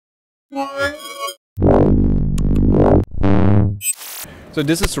So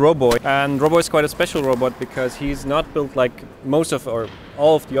this is Roboy, and Roboy is quite a special robot because he's not built like most of or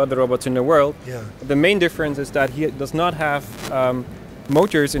all of the other robots in the world. Yeah. The main difference is that he does not have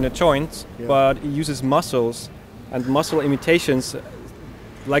motors in the joints, but he uses muscles and muscle imitations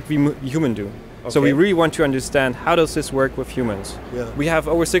like we human do. Okay. So we really want to understand how does this work with humans. Yeah. We have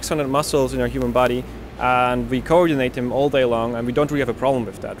over 600 muscles in our human body, and we coordinate them all day long, and we don't really have a problem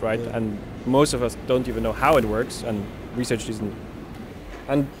with that, right? Yeah. And most of us don't even know how it works, and research isn't.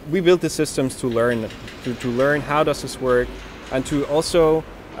 And we built the systems to learn how does this work, and to also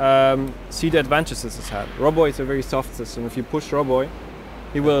see the advantages this has. Roboy is a very soft system. If you push Roboy,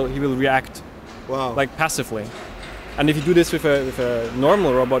 he will react like passively. And if you do this with a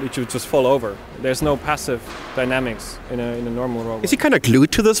normal robot, it should just fall over. There's no passive dynamics in a normal robot. Is he kind of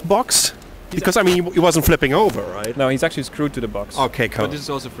glued to this box? Because I mean, he wasn't flipping over, right? No, he's actually screwed to the box. Okay, cool. But this is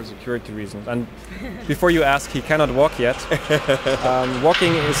also for security reasons. And before you ask, he cannot walk yet.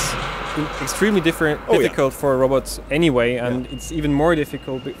 Walking is extremely difficult for robots anyway, and it's even more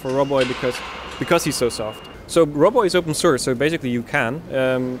difficult for Roboy because he's so soft. So Roboy is open source, so basically you can,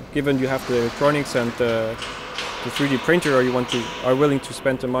 given you have the electronics and the 3D printer, or you are willing to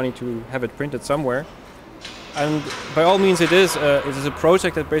spend the money to have it printed somewhere. And by all means, it is a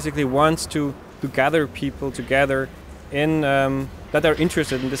project that basically wants to gather people together in that are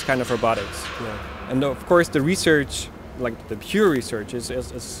interested in this kind of robotics. Yeah. And of course, the research, like the pure research,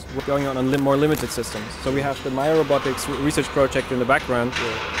 is going on more limited systems. So we have the MyRobotics research project in the background.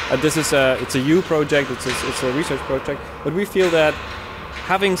 Yeah. This is it's a U project. It's a research project. But we feel that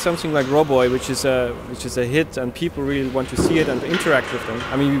having something like Roboy, which is a hit, and people really want to see it and interact with them.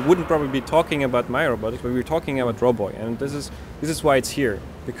 I mean, we wouldn't probably be talking about MyRobotics, but we're talking about Roboy, and this is why it's here,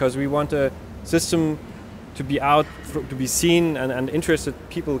 because we want a system to be out, to be seen, and interested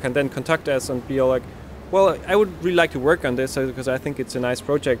people can then contact us and be all like, well, I would really like to work on this because I think it's a nice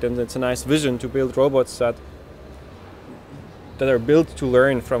project and it's a nice vision to build robots that are built to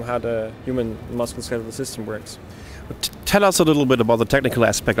learn from how the human musculoskeletal system works. Tell us a little bit about the technical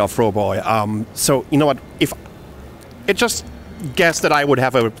aspect of Roboy. So, you know what, if it just guess that I would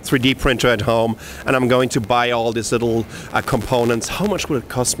have a 3D printer at home and I'm going to buy all these little components, how much would it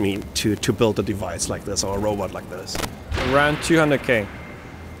cost me to build a device like this or a robot like this? Around 200K.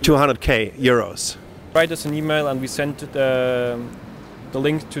 200K euros. Write us an email and we send the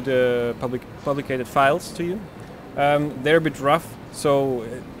link to the publicated files to you. They're a bit rough, so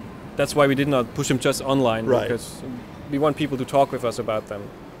that's why we did not push them just online, because we want people to talk with us about them.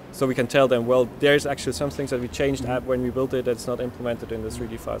 So we can tell them, well, there's actually some things that we changed when we built it that's not implemented in the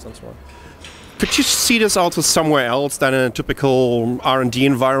 3D files and so on. Could you see this also somewhere else than in a typical R&D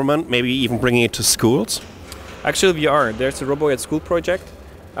environment, maybe even bringing it to schools? Actually, we are. There's a Roboy at School project,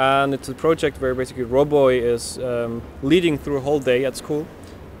 and it's a project where basically Roboy is leading through a whole day at school.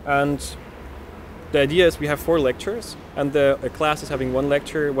 And the idea is we have 4 lectures, and a class is having one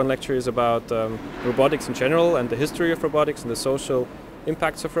lecture. One lecture is about robotics in general and the history of robotics and the social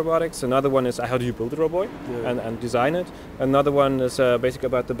impacts of robotics. Another one is how do you build a Roboy and design it. Another one is basically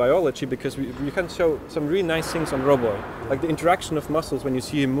about the biology, because we can show some really nice things on Roboy, like the interaction of muscles when you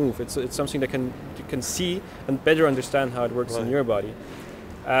see him move. It's something that you can see and better understand how it works in your body.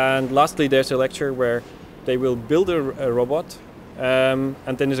 And lastly, there's a lecture where they will build a robot, and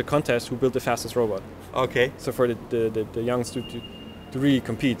then there's a contest who built the fastest robot. Okay. So for the youngs to really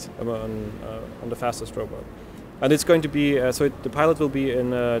compete on the fastest robot. And it's going to be, the pilot will be in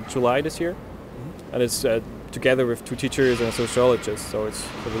July this year, and it's together with 2 teachers and a sociologist, so it's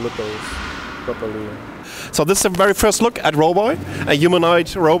for the locals properly. So this is the very first look at Roboy, a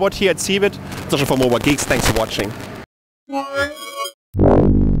humanoid robot here at CeBIT. This is from Mobile Geeks. Thanks for watching.